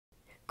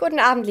Guten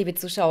Abend, liebe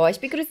Zuschauer. Ich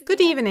begrüße Good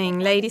evening,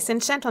 ladies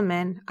and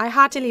gentlemen. I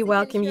heartily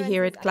welcome you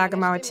here at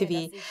Klagemauer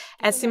TV.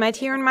 As you might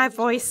hear in my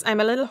voice, I'm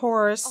a little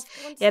hoarse,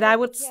 yet I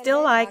would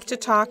still like to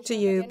talk to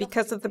you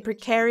because of the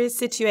precarious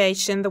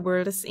situation the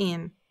world is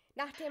in.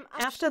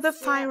 After the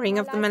firing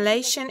of the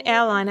Malaysian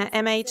airliner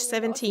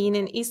MH17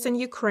 in eastern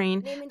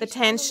Ukraine, the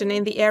tension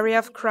in the area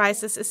of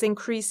crisis is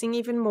increasing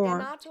even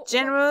more.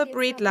 General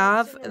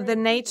Breedlove, the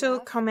NATO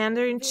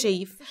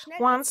commander-in-chief,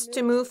 wants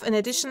to move an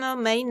additional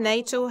main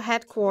NATO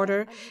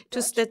headquarters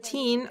to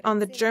Stettin on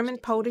the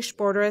German-Polish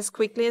border as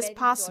quickly as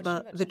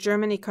possible, the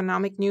German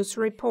Economic News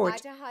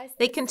report.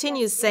 They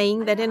continue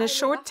saying that in a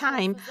short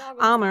time,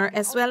 armor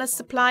as well as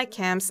supply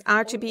camps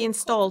are to be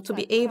installed to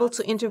be able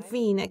to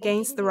intervene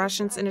against the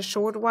Russians in a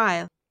short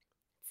while.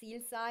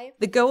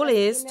 The goal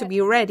is to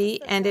be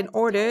ready and in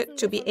order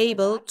to be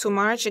able to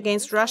march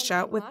against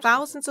Russia with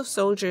thousands of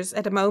soldiers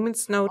at a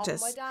moment's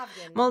notice.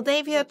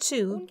 Moldavia,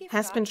 too,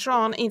 has been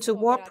drawn into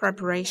war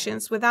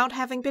preparations without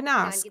having been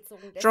asked.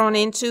 Drawn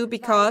into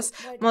because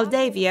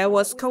Moldavia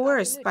was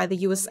coerced by the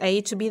USA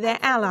to be their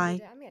ally.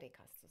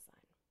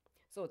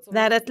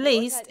 That at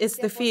least is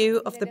the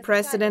view of the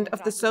president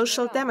of the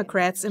Social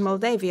Democrats in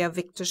Moldavia,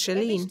 Viktor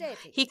Šelin.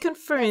 He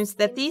confirms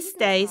that these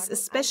days a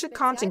special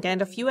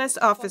contingent of US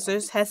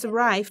officers has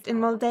arrived in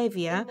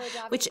Moldavia,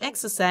 which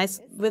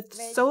exercises with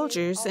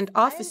soldiers and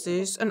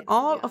officers on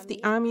all of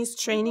the army's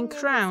training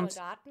ground.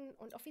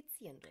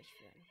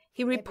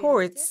 He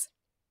reports,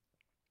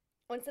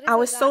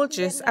 "Our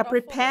soldiers are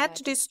prepared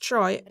to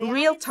destroy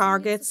real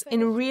targets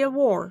in real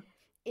war."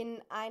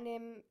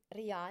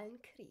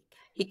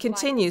 He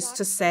continues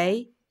to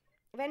say,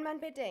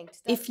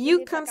 "If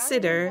you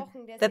consider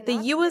that the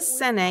US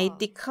Senate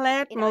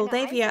declared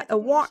Moldavia a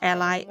war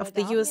ally of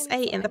the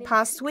USA in the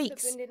past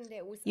weeks,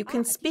 you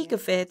can speak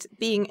of it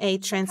being a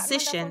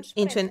transition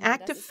into an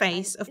active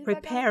phase of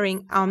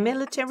preparing our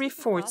military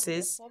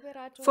forces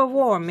for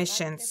war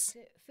missions."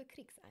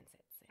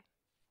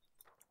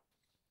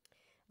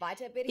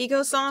 He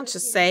goes on to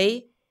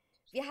say,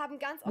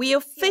 "We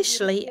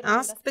officially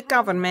asked the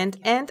government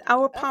and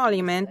our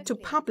parliament to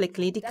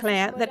publicly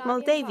declare that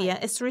Moldavia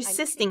is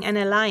resisting an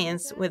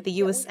alliance with the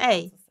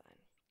USA.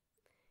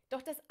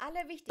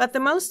 But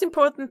the most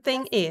important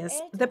thing is,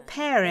 the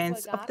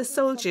parents of the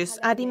soldiers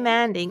are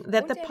demanding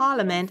that the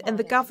parliament and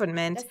the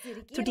government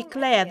to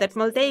declare that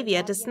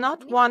Moldavia does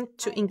not want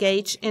to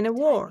engage in a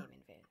war.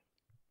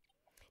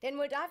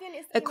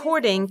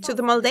 According to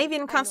the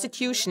Moldavian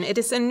constitution, it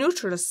is a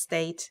neutral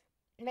state.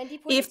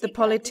 If the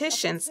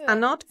politicians are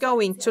not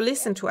going to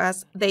listen to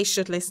us, they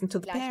should listen to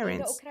the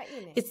parents.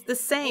 It's the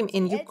same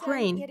in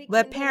Ukraine,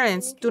 where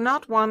parents do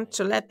not want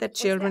to let their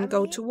children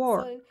go to war.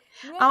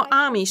 Our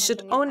army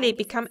should only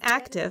become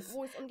active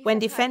when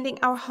defending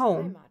our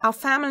home, our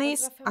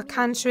families, our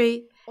country,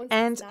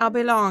 and our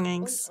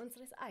belongings."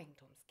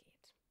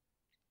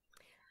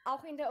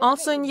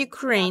 Also in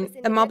Ukraine,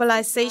 a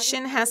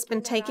mobilization has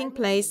been taking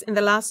place in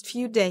the last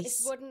few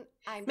days.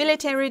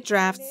 Military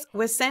drafts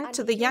were sent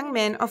to the young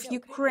men of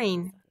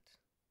Ukraine.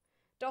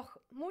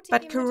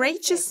 But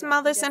courageous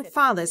mothers and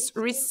fathers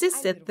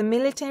resisted the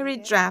military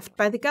draft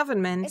by the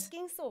government.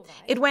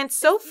 It went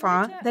so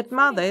far that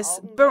mothers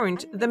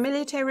burned the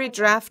military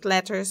draft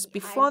letters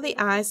before the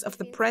eyes of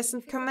the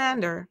present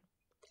commander.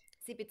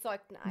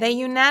 They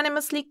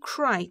unanimously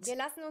cried,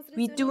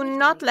 "We do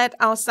not let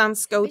our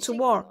sons go to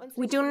war.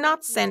 We do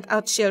not send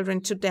our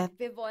children to death.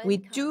 We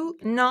do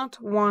not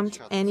want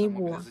any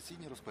war."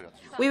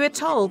 We were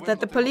told that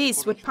the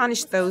police would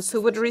punish those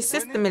who would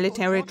resist the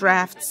military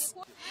drafts.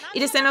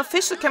 It is an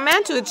official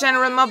command to a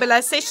general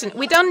mobilization.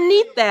 We don't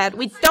need that.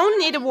 We don't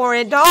need a war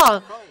at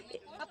all.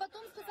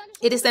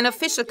 It is an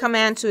official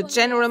command to a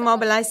general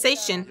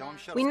mobilization.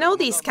 We know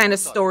these kind of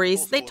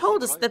stories. They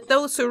told us that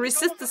those who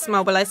resist this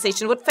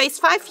mobilization would face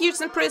 5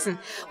 years in prison.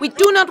 We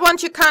do not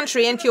want your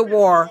country and your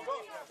war.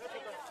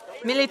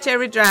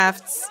 Military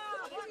drafts.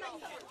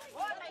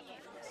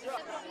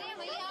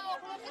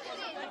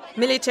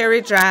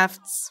 Military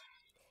drafts.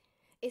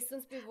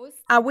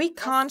 Are we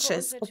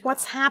conscious of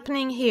what's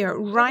happening here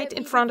right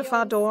in front of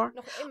our door?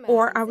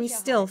 Or are we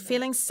still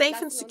feeling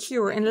safe and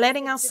secure in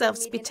letting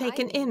ourselves be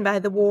taken in by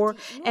the war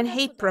and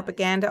hate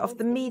propaganda of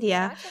the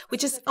media,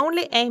 which is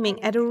only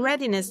aiming at a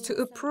readiness to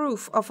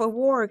approve of a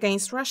war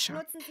against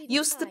Russia?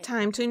 Use the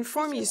time to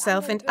inform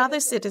yourself and other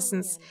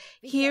citizens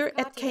here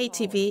at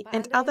KTV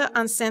and other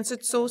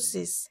uncensored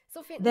sources.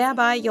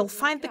 Thereby, you'll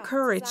find the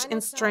courage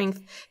and strength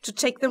to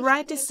take the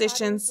right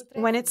decisions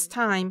when it's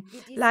time,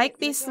 like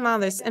these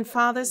mothers and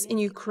fathers in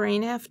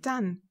Ukraine have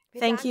done.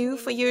 Thank you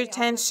for your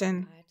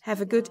attention.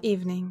 Have a good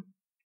evening.